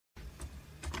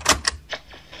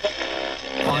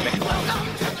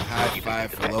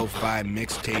live for Lo-Fi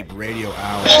Mixtape Radio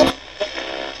Hour.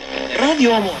 Radio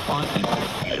Amor.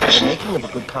 The making of a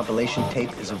good compilation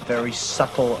tape is a very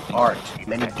subtle art.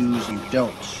 Many do's and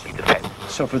don'ts.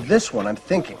 So for this one, I'm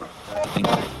thinking.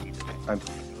 I've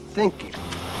been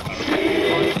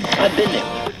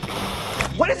there.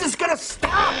 When is this gonna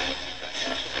stop?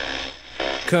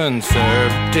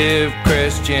 Conservative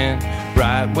Christian,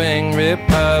 right-wing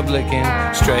Republican,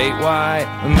 straight white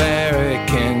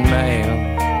American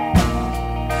male,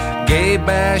 gay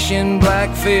bashing,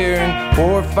 black fearing,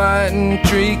 war fighting,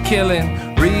 tree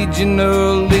killing,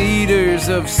 regional leaders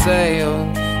of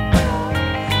sales,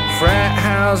 frat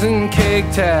housing, cake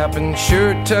tapping,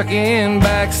 shirt tucking,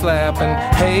 back slapping,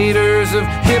 haters of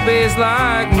hippies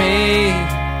like me,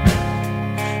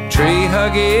 tree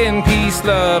hugging, peace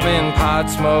loving, pot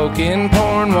smoking,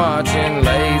 porn watching,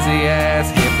 lazy ass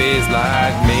hippies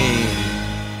like me.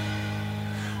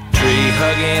 Tree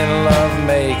hugging, love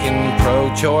making,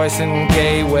 pro-choice and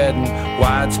gay wedding,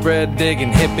 widespread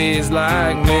digging hippies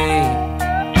like me.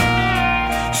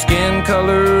 Skin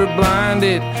color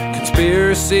blinded,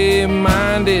 conspiracy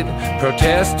minded,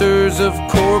 protesters of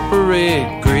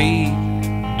corporate greed.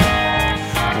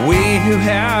 We who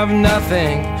have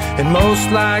nothing and most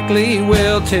likely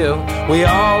will till we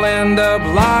all end up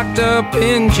locked up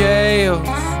in jails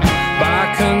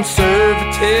by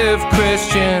conservative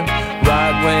Christian,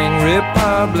 right-wing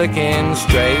Republican,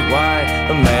 straight white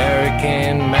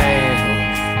American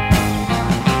males.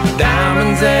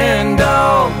 Diamonds and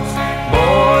dogs,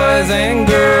 boys and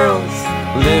girls,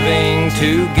 living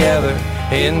together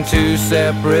in two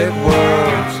separate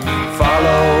worlds,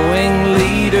 following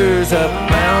leaders up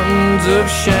mountains of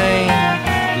shame,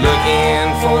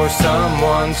 looking for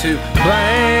someone to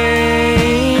blame.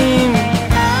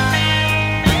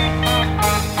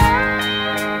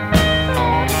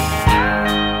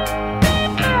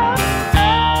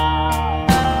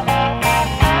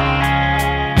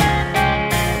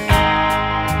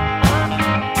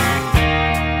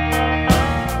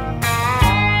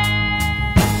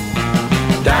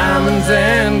 Diamonds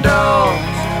and dogs,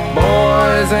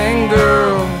 boys and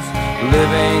girls,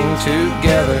 living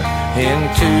together in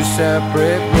two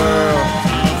separate worlds,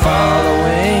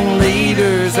 following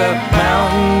leaders up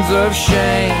mountains of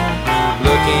shame,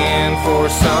 looking for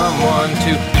someone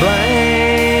to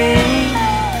blame.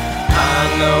 I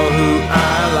know who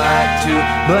I like to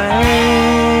blame.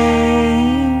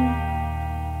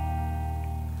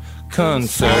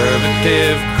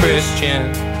 Conservative Christian,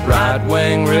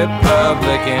 right-wing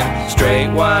Republican,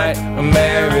 straight white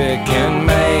American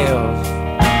males,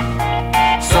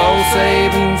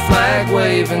 soul-saving,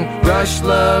 flag-waving,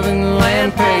 rush-loving,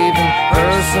 land-paving,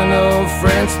 personal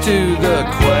friends to the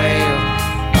quail,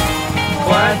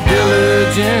 quite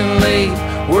diligently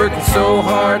working so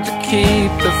hard to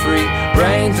keep the free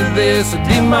reins of this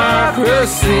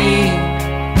democracy.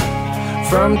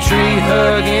 From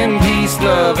tree-hugging,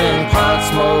 peace-loving,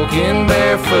 pot-smoking,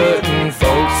 barefooting,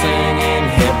 folk singing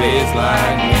hippies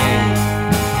like me.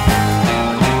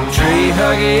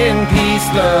 Tree-hugging,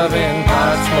 peace-loving,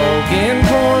 pot-smoking,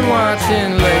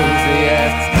 porn-watching,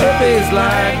 lazy-ass hippies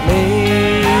like me.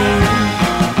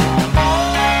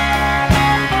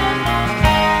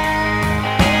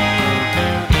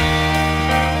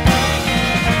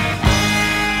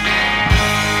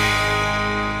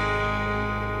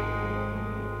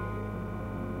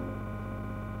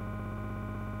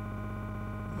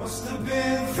 Must have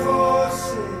been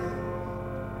forced.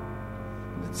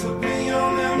 It took me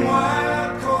on them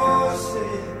wild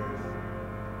courses.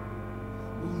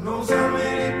 Who knows how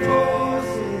many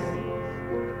poses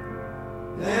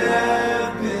that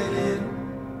I've been in.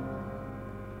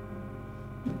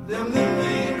 Them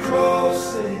main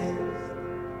crosses.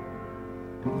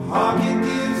 Heart it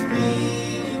gives me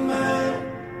mind.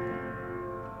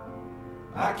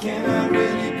 I cannot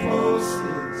really post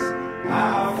this.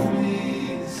 How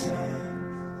flee the sun.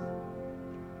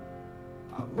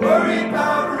 I worry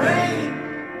about rain,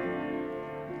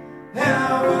 and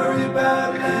I worry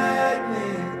about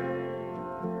lightning,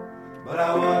 but I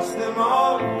watch them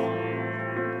all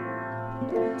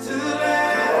till the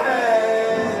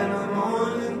land of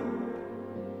morning,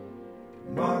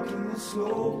 marking the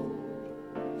slow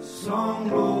song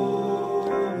low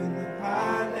in the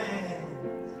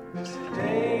highlands.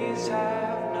 Days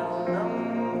have no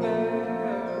numbers.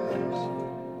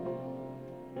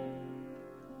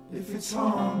 If it's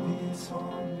on me, it's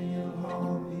on me, it'll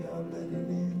harm me, I'll let it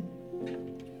in.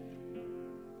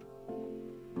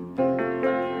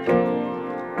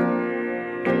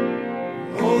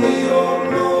 Only your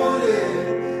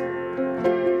motives,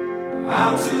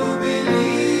 how to be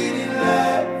leading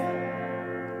life,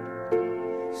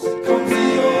 succumb to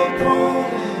your opponent.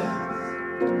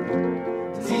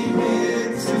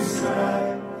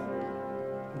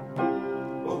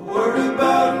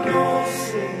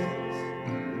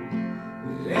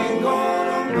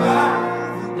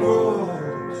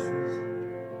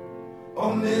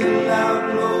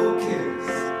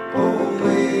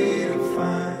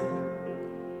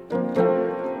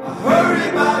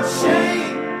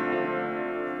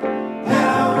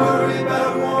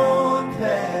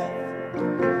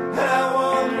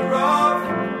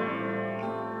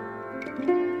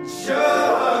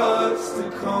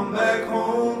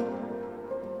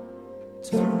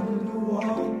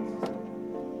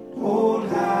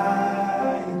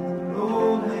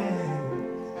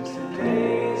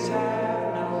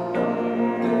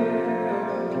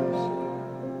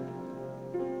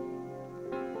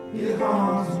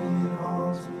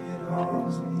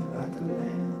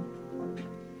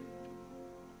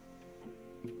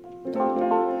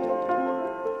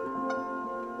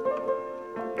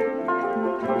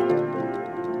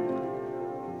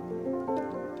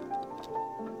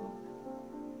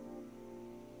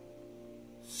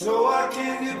 so I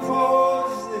can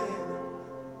depose them,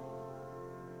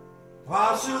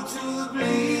 partial to the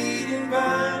bleeding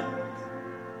vine.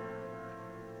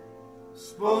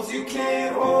 Suppose you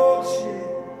can't hold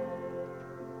shit,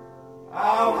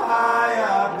 how high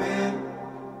I've been.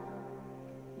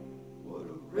 What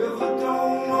a river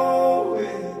don't know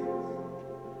it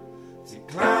to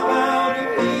climb out and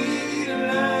lead a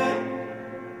line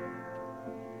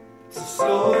to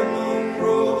slow moon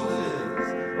roses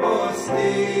or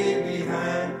stay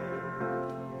behind.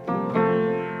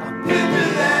 I've been to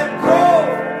that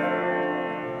grove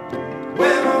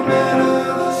where no matter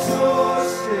the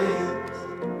source is,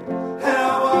 and I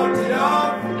walked it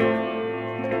off.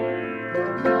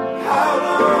 How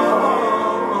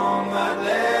long might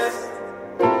last?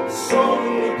 Soul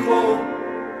in the cold,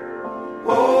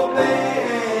 whole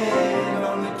band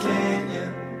on the canyon.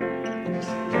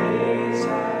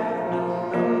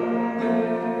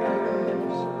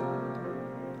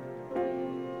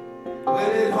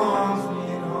 Well, it haunts me,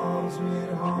 it haunts me,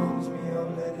 it haunts me, I'll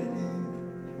let it in.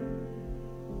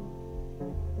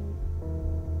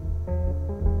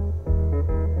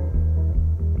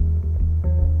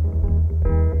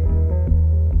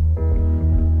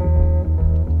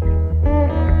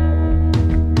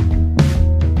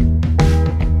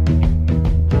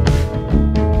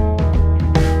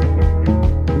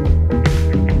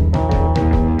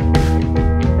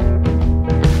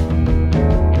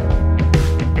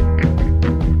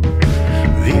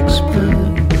 The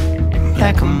expert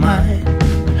black of mine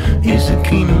is a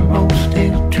keen and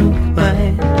roasted true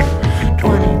mind.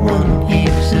 21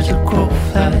 years as a crow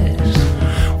flies,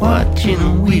 watching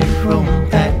a wheel roll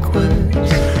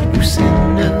backwards.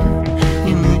 Lucinda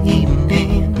in the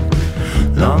evening,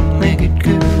 long-legged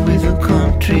girl with a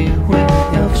country way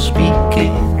of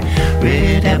speaking.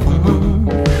 Red apple moon,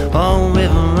 or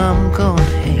wherever I'm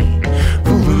going, hey,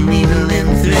 pull the needle in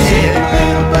thread.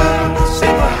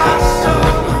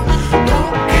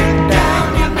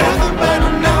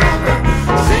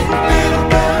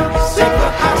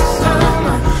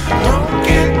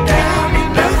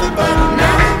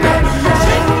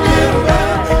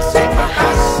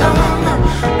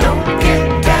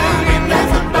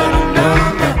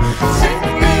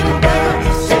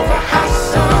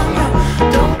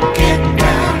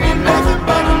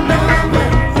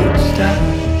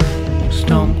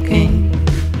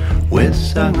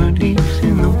 Socrates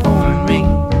in the pouring rain,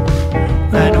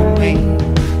 right away,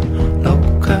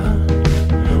 loca,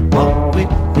 walk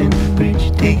within bridge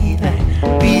daylight,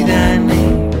 be thy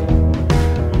name,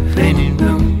 fading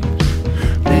rooms,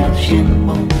 little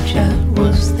shin-bone child,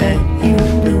 was that you,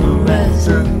 the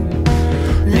horizon,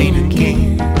 lane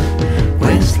again,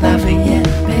 West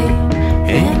Lafayette Bay,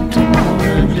 and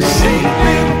tomorrow day.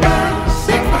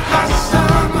 Sing for hot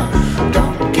summer,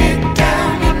 don't get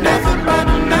down, you're nothing but a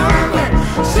number.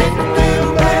 Sing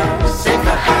little bird, sing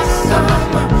for hot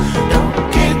summer. Don't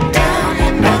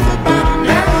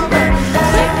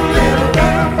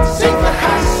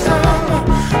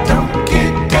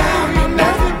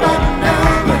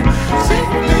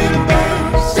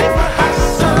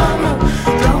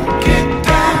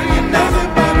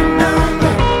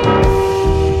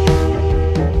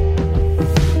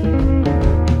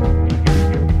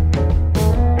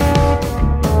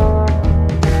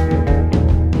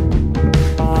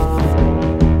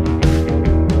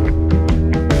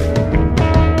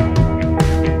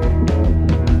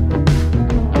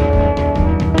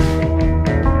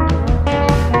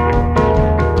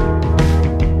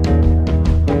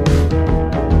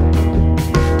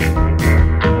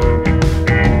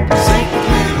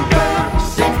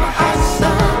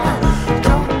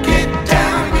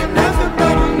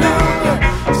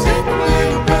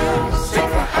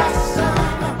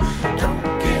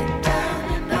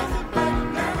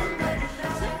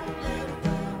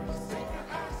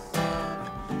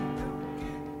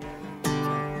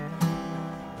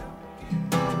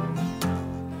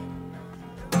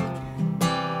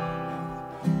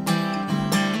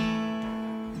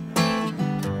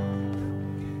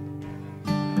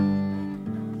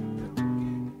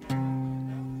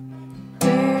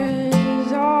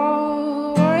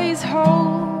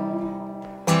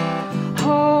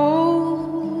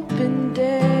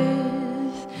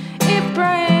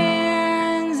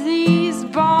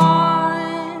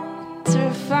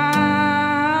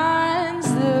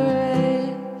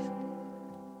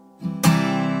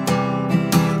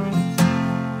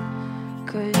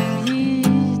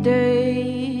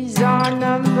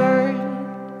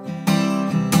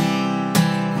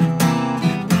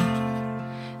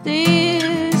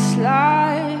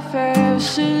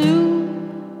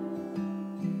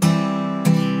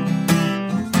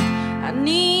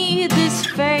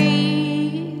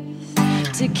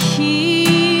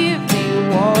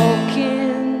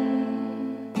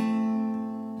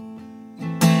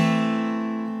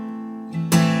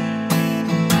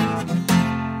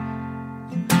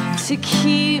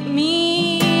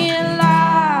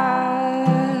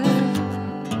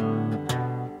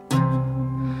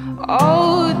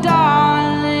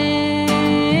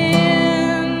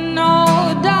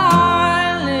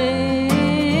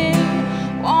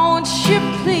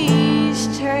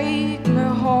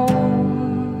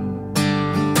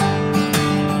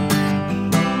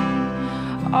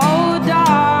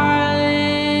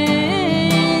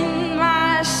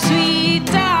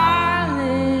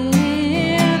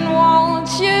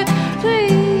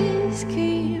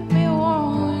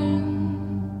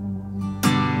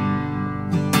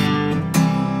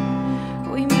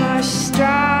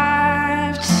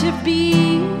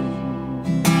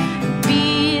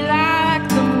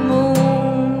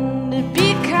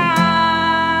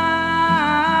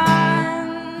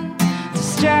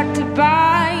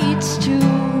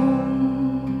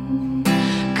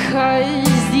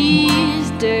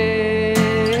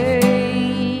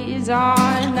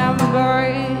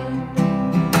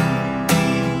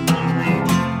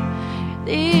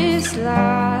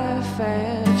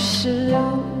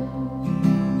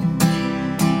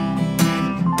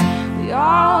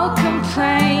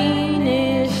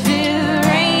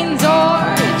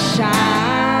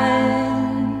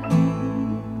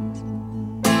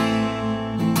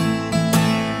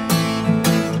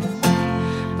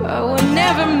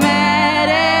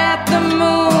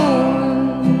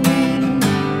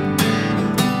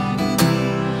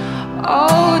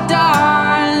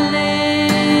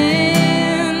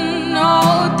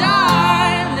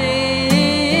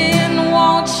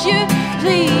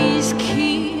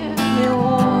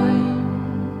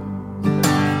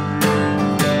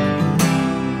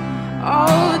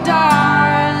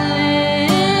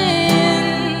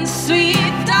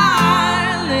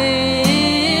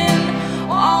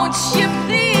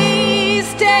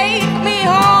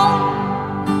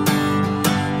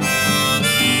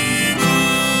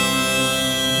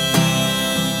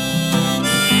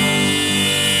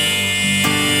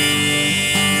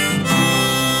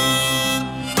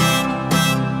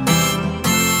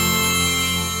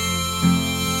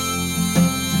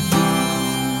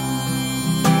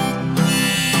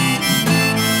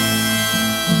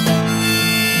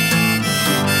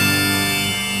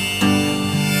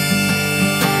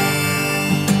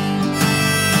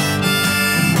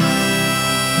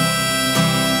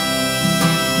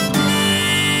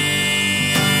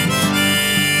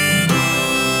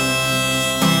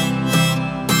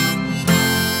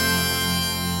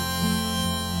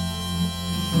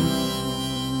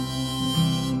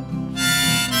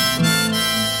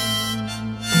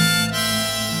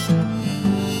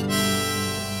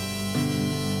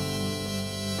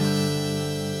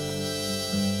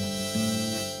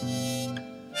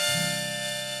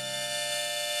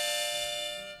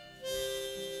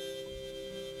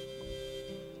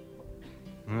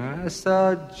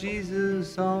saw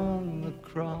Jesus on the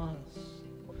cross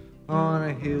on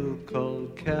a hill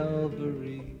called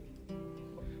Calvary.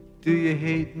 Do you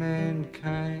hate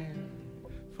mankind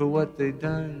for what they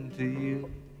done to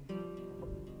you?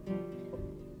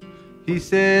 He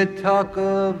said, talk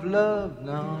of love,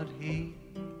 not hate.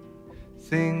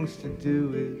 Things to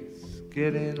do, it's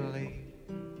getting late.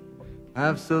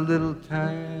 I've so little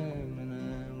time and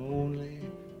I'm only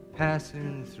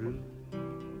passing through.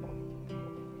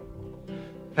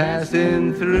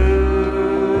 Passing through,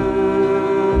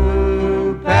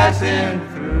 passing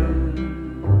through.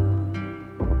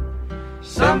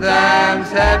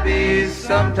 Sometimes happy,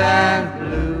 sometimes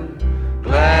blue.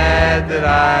 Glad that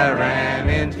I ran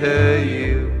into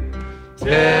you.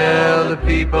 Tell the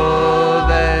people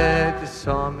that you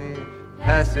saw me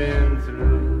passing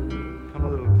through. Come a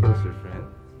little closer, friend.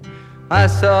 I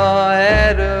saw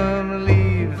Adam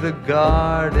leave the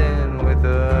garden with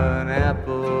an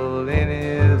apple in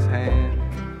his hand.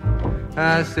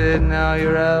 I said, now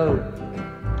you're out,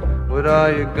 what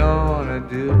are you gonna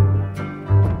do?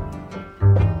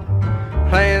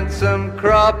 Plant some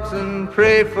crops and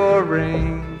pray for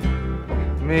rain,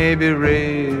 maybe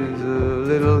raise a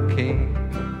little king.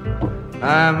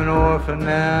 I'm an orphan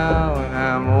now and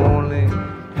I'm only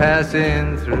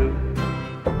passing through.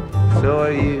 So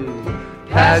are you.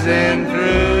 Passing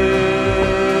through,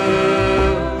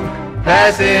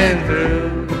 passing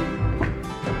through.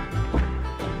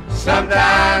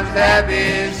 Sometimes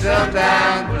happy,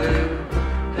 sometimes blue.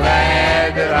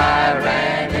 Glad that I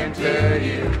ran into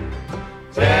you.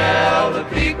 Tell the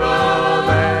people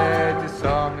that you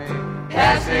saw me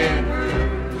passing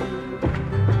through.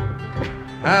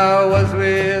 I was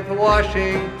with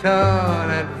Washington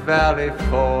at Valley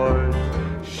Forge,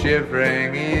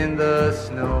 shivering in the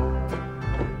snow.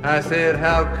 I said,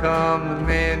 how come the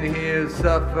men here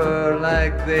suffer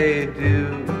like they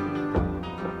do?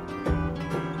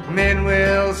 Men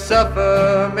will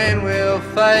suffer, men will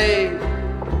fight,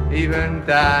 even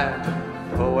die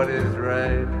for what is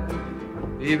right,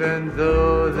 even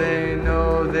though they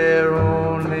know they're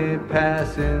only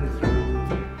passing through.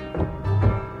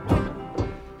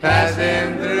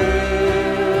 Passing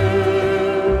through,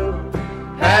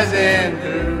 passing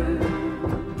through.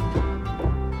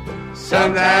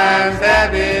 Sometimes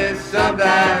happy,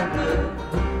 sometimes blue.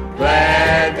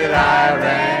 Glad that I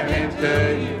ran into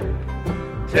you.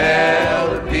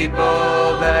 Tell the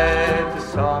people that you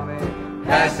saw me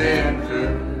passing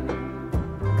through.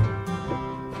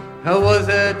 I was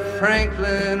at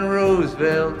Franklin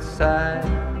Roosevelt's side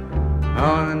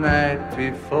on the night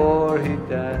before he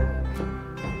died.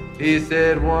 He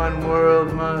said one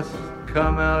world must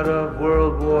come out of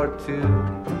World War II.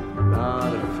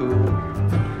 Not a fool.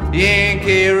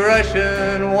 Yankee,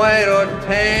 Russian, white or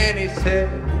tan, he said,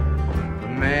 a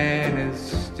man is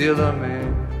still a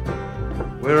man.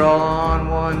 We're all on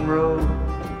one road,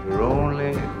 we're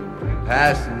only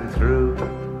passing through.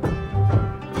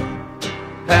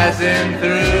 Passing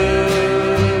through,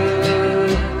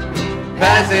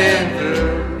 passing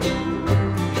through.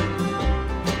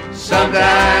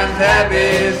 Sometimes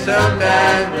happy,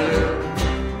 sometimes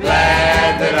blue.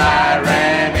 Glad that I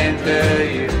ran into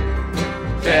you.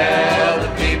 Tell the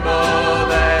people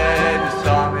that you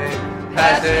saw me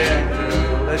passing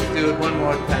through. Let's do it one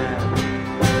more time.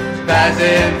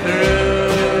 Passing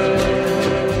through,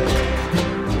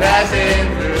 passing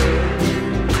through.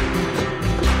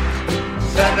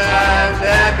 Sometimes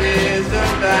happy,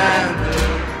 sometimes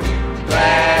blue.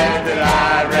 Glad that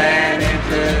I ran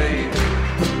into you.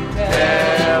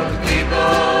 Tell the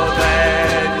people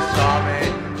that you saw me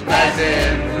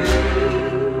passing through.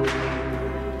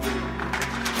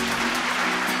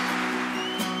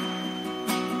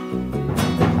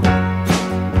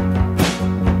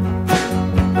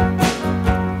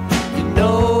 You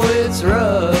know it's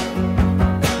rough,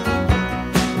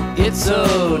 it's so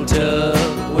tough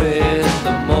when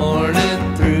the morning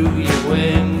through your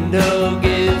window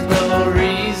gives no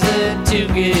reason to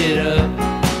get up.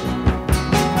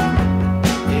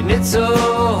 And it's so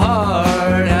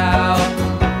hard how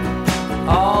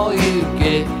all you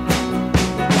get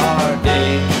are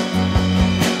days.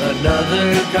 Another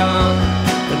gone,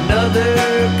 another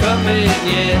coming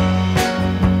yet.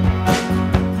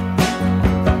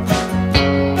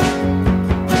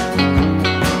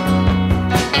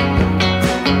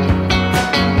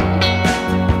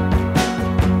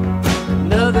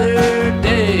 Another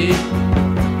day,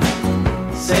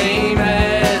 same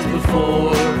as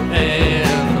before,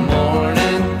 and the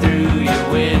morning through your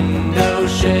window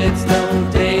sheds no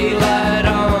daylight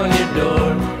on your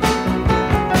door.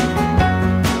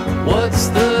 What's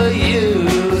the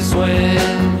use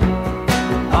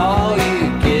when all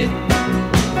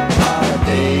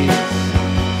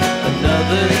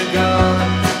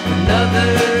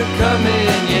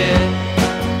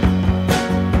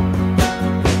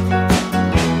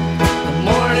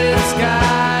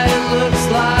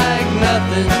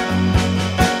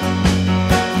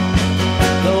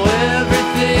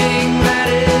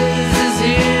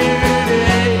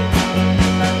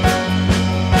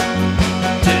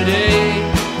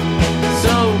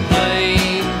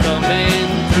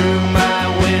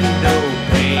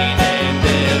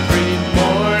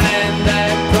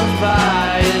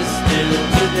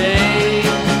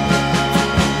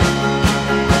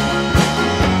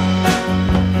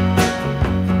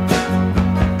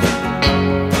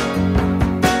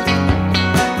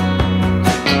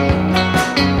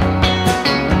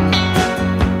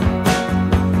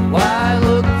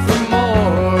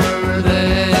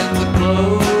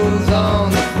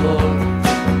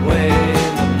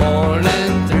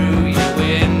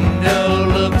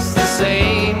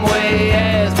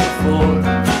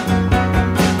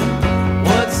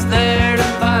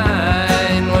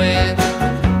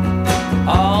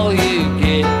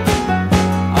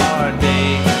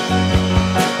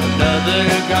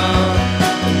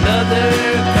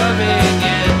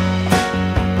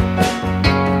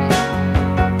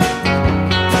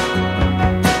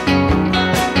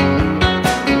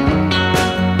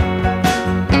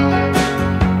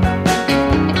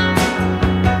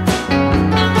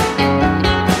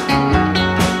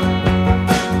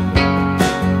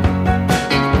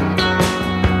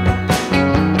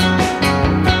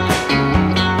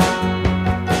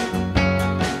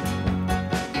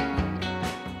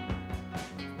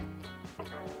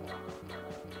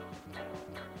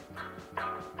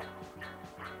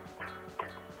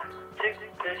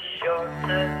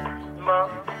shortest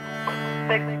month.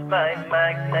 Fix my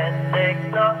magnetic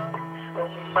knot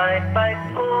on my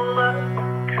bipolar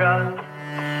cross.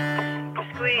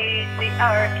 Squeeze the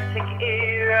Arctic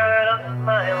air out of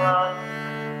my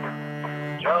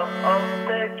lungs. Drop off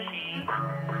the key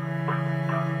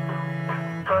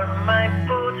for my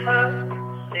boat has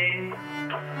sailed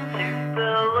to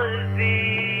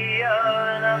Bolivia,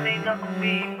 and I may not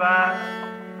be back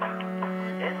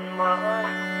in one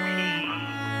piece.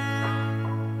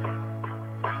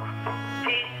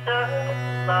 Peace of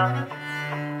love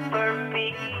for me.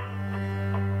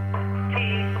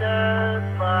 Peace of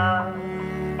love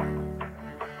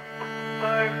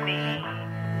for me.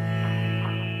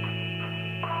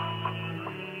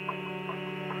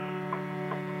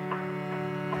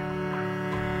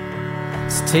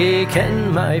 It's taken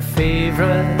my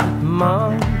favorite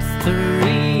month to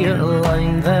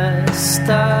realign the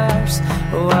stars.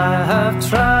 Oh, I have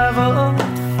traveled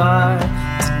far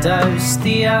to douse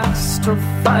the astral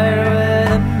fire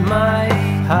within my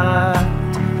heart.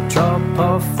 Drop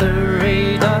off the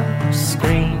radar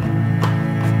screen.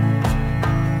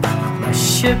 My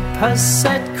ship has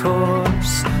set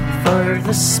course for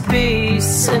the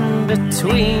space in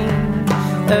between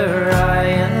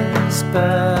Orion's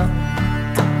belt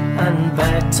and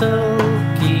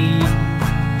Betelgeuse.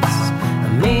 I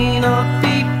may not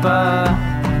be back,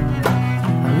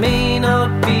 I may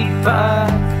not be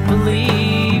back,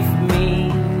 believe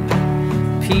me.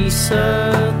 Peace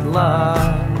at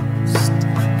last,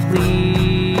 please.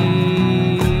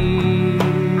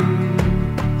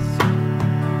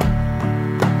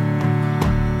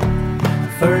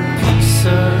 For peace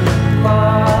at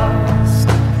last,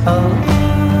 a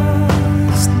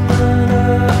last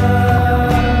minute,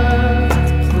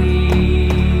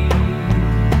 please.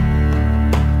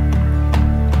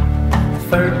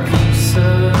 For peace at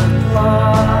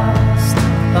last,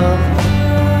 a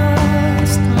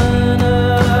last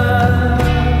minute,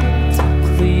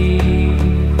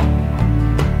 please.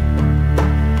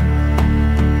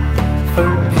 For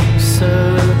peace at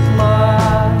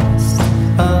last,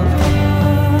 a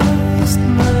last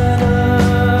minute,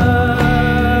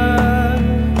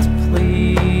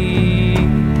 please.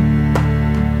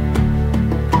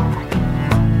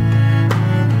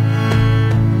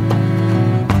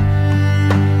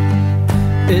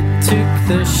 It took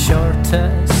the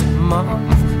shortest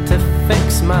month to fix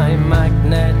my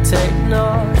magnetic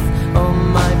north on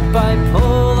my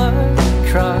bipolar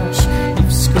crash.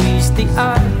 You've squeezed the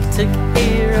Arctic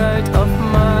air out of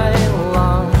my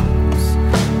lungs.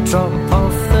 Drop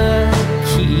off the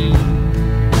key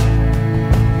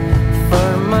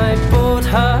for my boat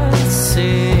has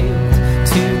sailed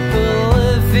to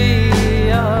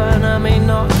Bolivia, and I may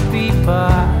not be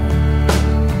back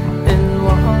in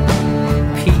one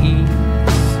piece.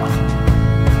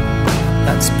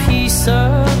 That's peace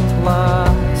at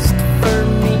last for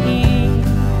me.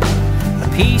 A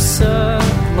peace at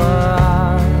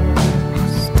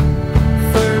last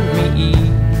for me,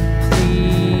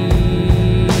 please.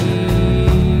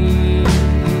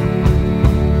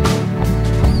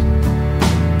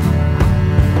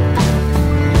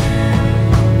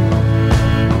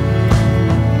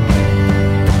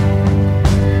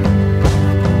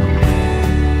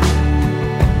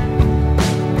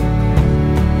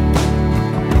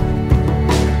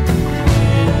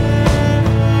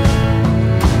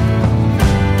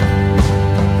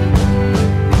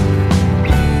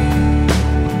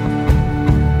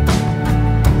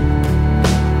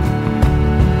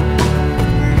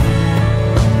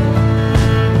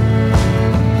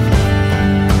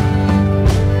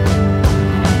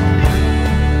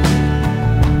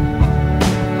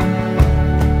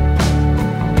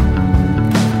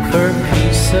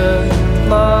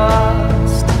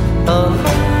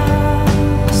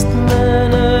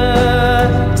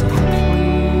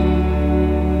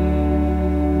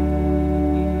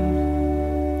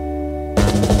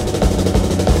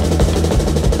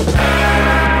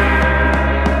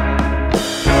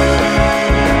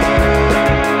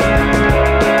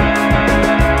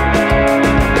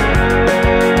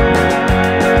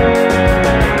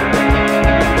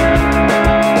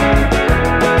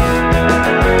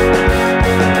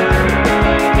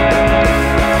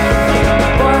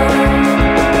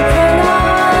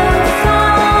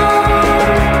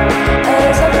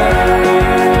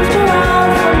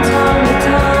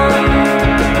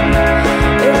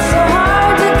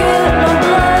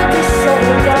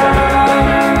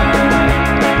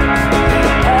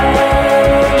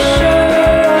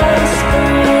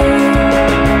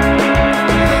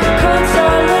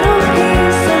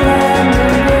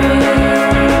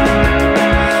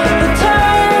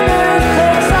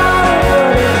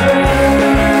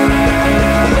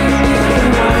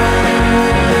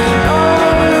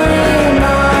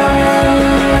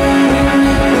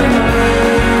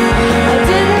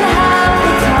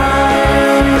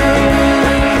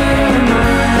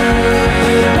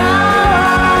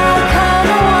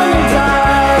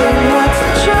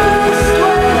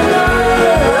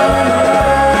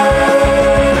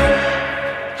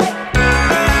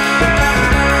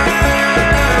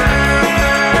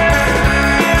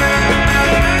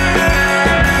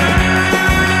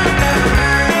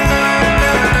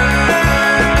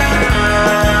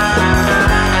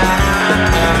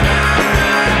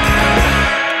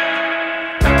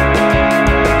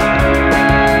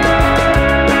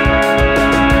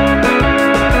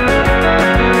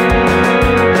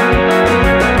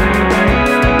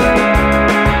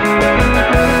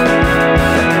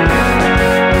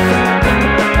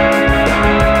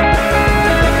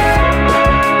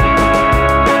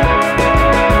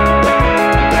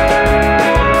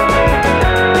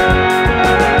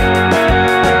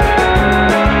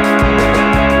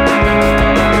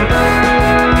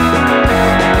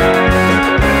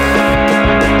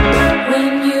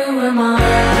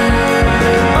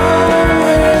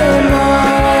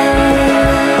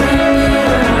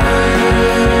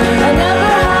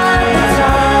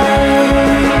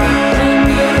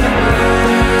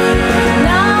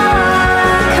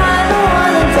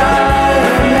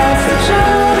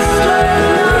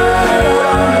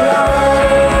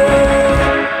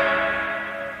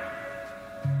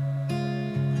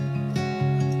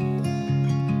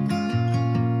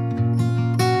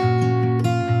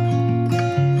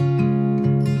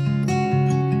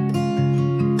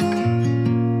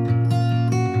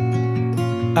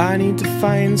 I need to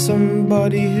find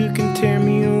somebody who can tear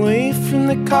me away from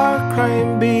the car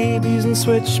crying babies and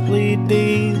switchblade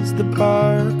days, the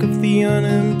bark of the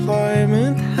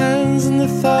unemployment hands and the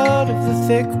thought of the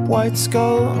thick white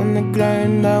skull on the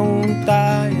ground. I won't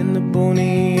die in the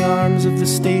bony arms of the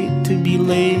state to be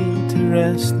laid to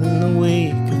rest in the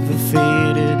wake of a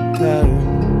faded town.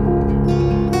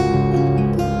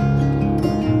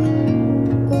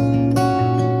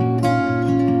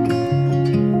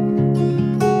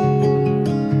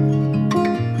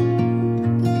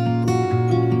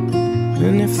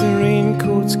 And if the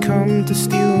raincoats come to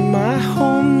steal my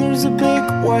home, there's a big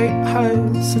white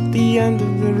house at the end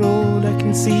of the road. I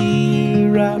can see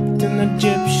you wrapped in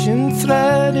Egyptian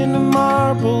thread in a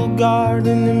marble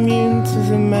garden, immune to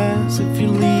the mess. If you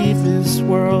leave this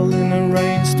world in a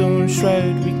rhinestone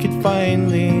shroud, we could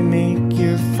finally make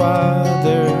your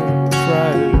father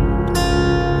proud.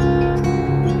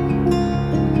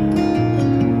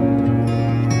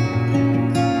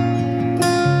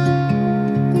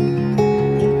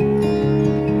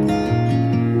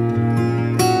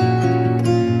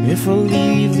 If I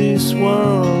leave this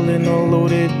world in a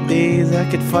loaded days, I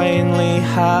could finally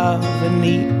have and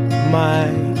eat my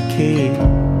cake.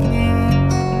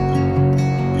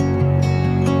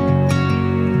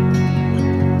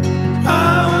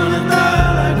 I wanna die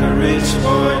like a rich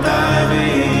boy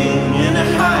diving in a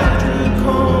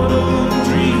hydrocodone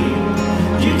dream.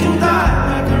 You can die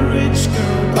like a rich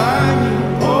girl by me,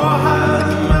 or how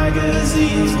the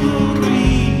magazines will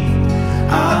grieve.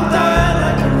 I'll die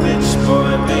like a rich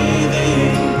boy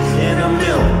bathing in a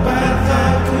milk bath I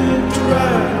could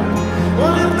drown.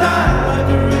 Wanna die like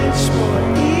a rich boy,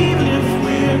 even if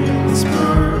we're as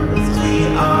poor as we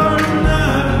are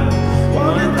now.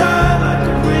 Wanna die like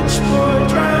a rich boy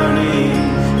drowning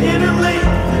in a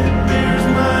lake that bears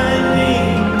my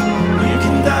name. You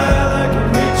can die like a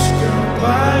rich girl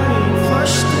by me,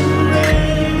 flushed and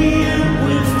radiant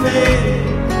with faith.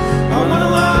 I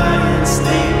wanna lie and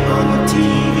sleep on the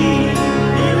TV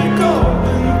in a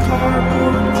golden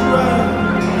cardboard drum.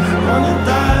 Wanna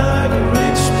die like a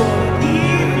rich boy,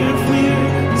 even if we're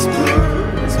as poor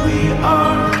as we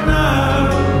are now.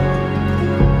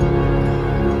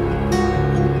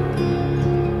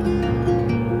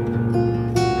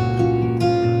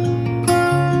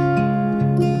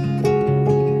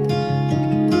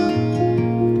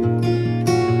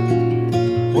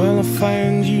 Well, I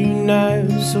found you now,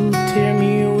 so tear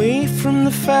me away from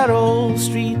the feral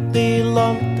street they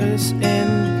lumped us in.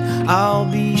 I'll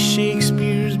be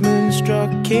Shakespeare's moonstruck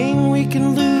king. We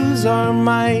can lose our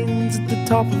minds at the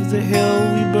top of the hill.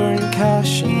 We burn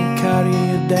cash and carry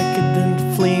a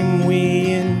decadent flame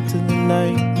way into the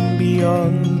night and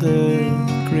beyond the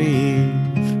grave.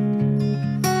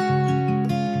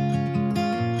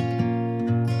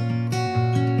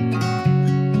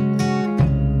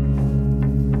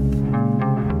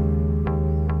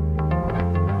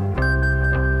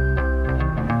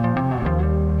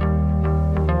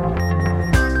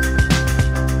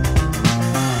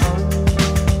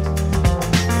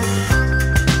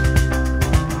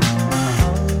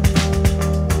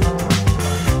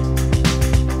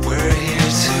 We're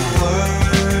here to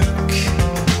work.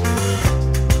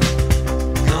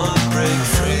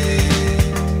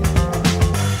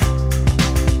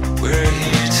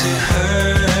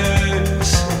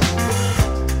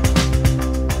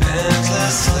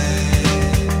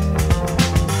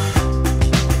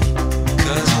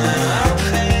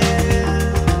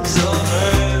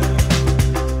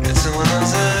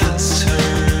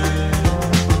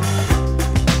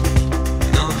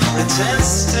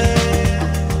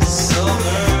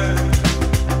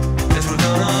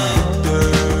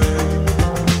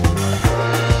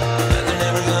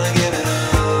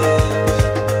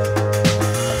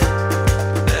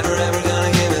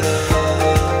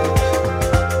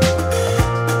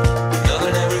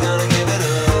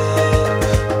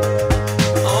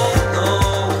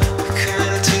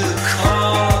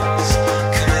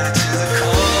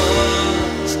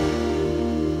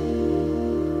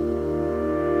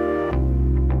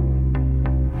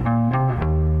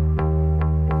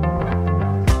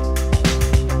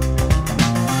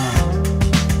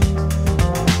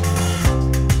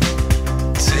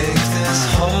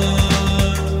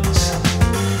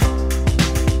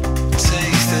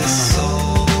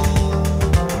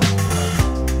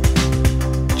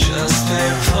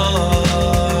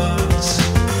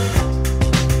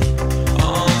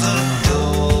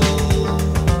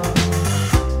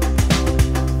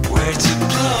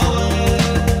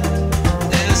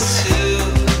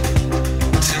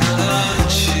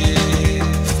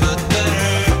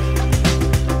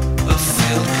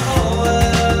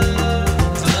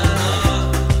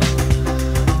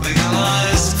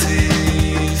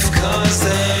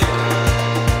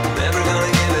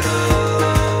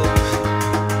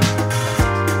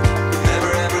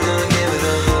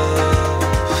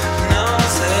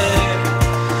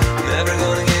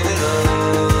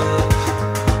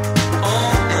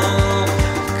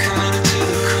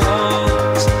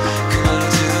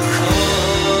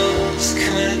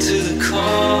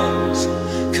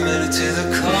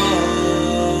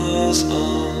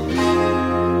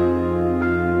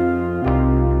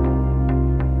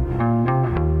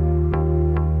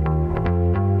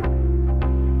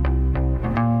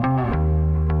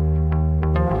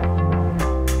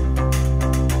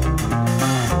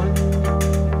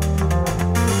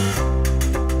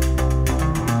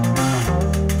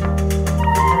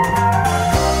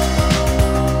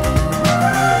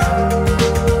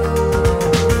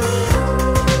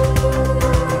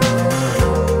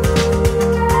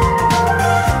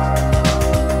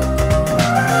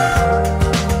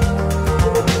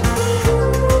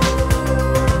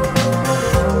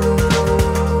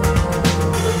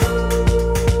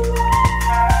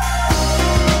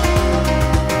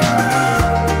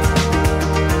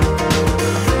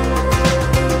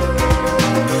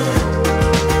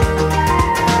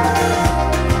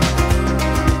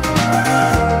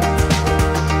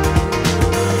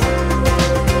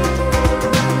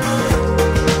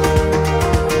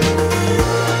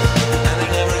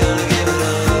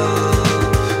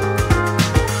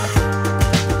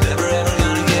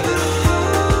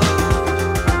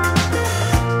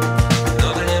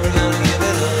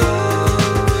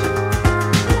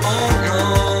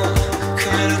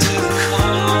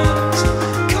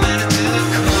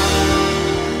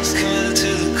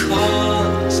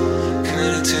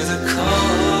 the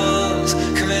cause,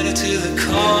 committed to the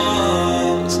cause.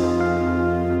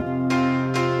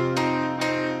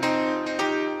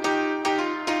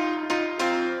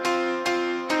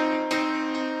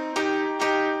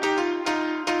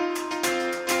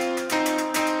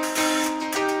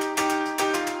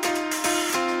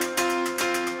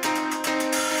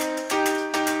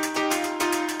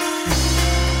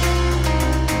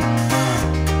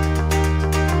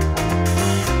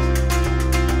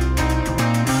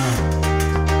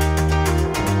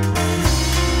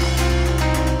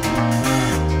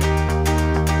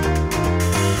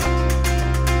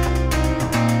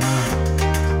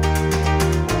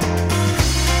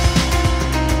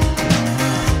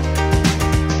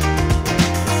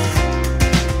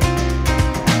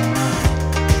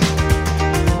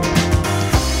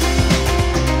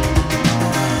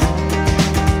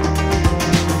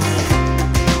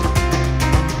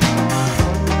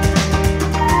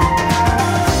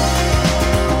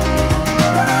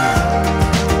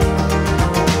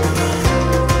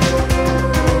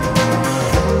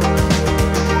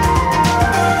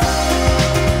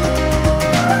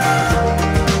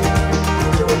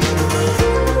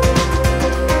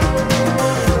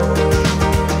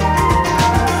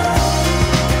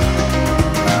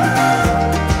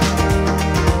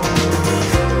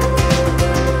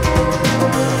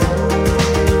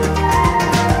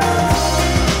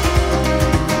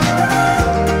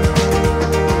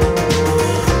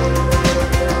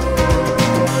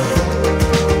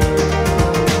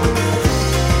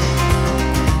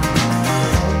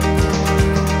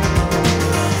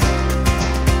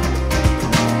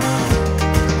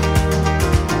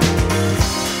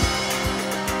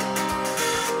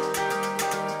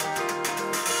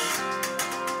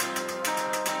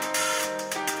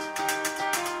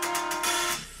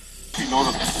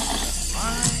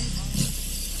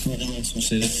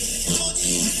 Say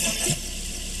that.